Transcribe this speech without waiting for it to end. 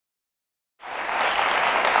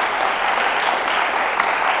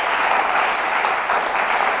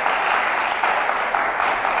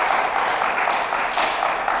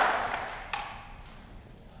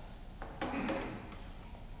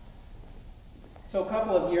So a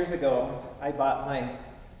couple of years ago, I bought my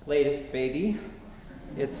latest baby.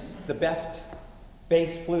 It's the best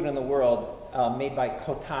bass flute in the world, made by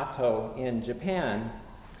Kotato in Japan.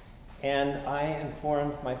 And I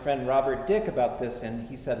informed my friend Robert Dick about this, and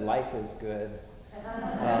he said life is good.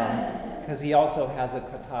 Because he also has a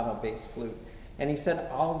Kotato bass flute. And he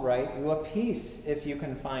said, I'll write you a piece if you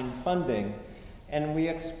can find funding. And we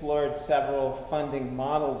explored several funding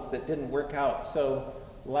models that didn't work out. So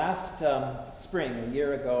last spring, a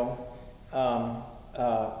year ago,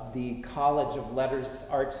 the College of Letters,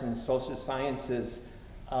 Arts, and Social Sciences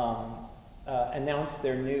announced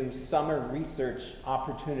their new summer research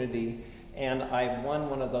opportunity, and I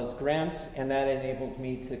won one of those grants, and that enabled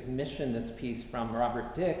me to commission this piece from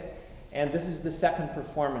Robert Dick. And this is the second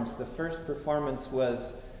performance. The first performance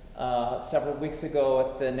was several weeks ago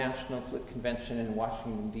at the National Flute Convention in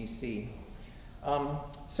Washington, D.C.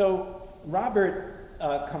 So Robert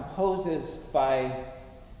composes by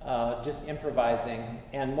just improvising,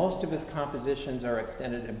 and most of his compositions are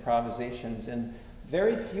extended improvisations, and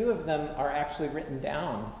very few of them are actually written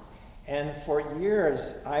down. And for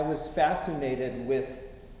years, I was fascinated with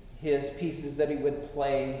his pieces that he would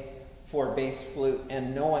play for bass flute,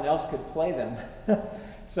 and no one else could play them.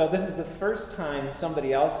 So this is the first time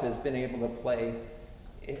somebody else has been able to play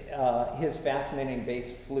his fascinating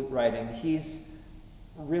bass flute writing. He's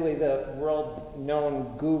really the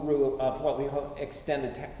world-known guru of what we call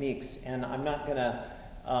extended techniques, and I'm not going to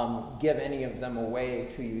give any of them away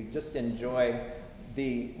to you. Just enjoy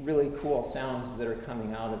the really cool sounds that are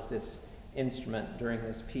coming out of this instrument during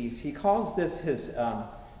this piece. He calls this his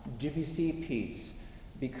Debussy piece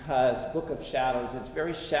because Book of Shadows is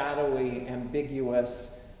very shadowy,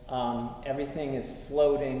 ambiguous. Everything is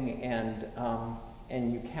floating,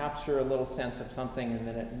 and you capture a little sense of something, and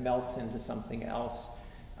then it melts into something else.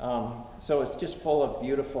 So it's just full of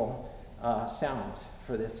beautiful sounds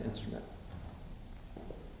for this instrument.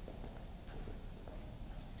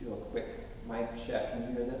 Let's do a quick mic check. Can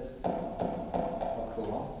you hear this? Oh,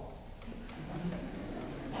 cool.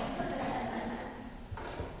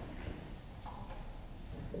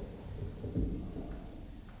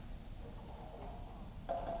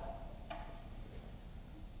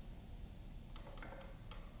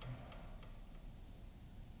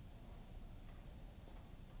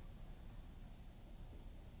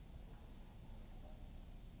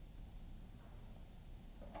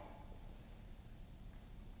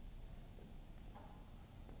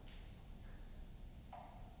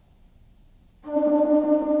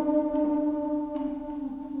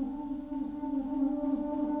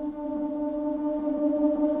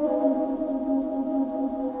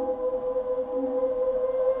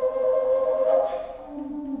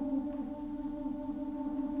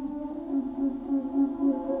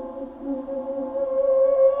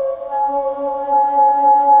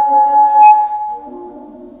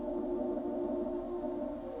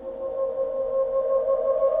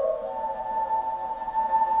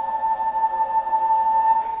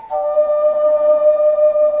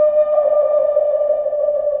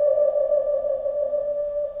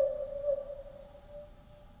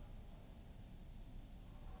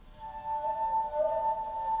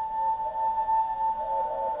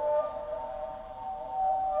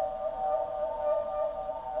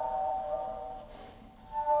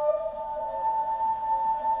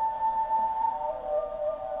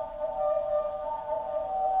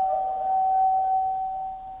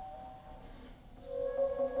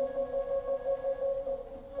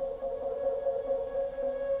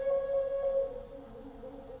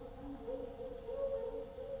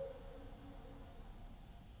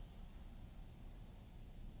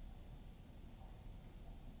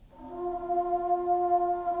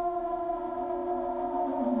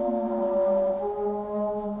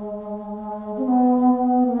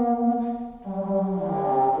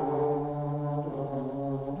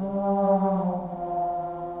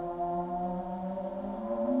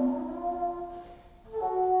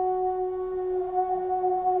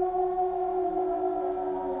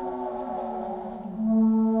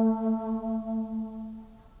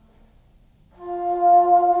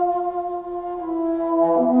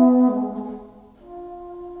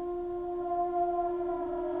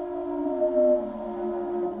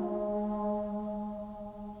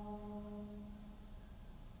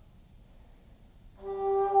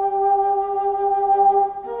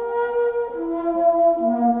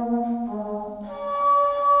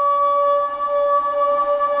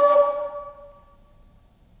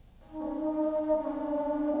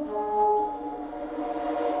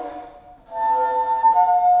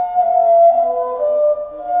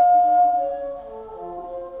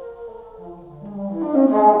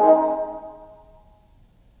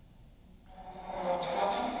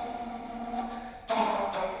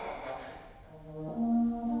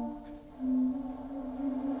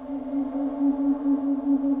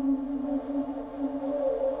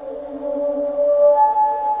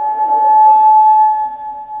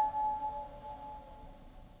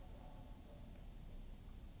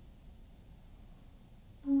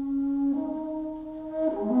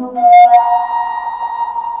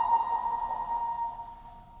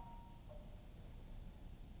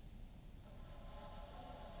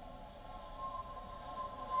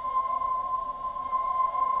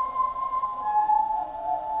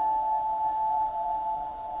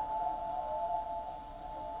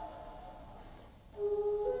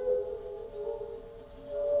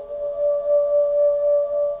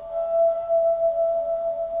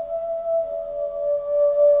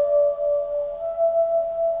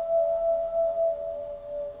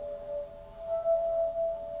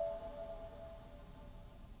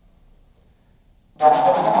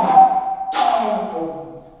 Thank you.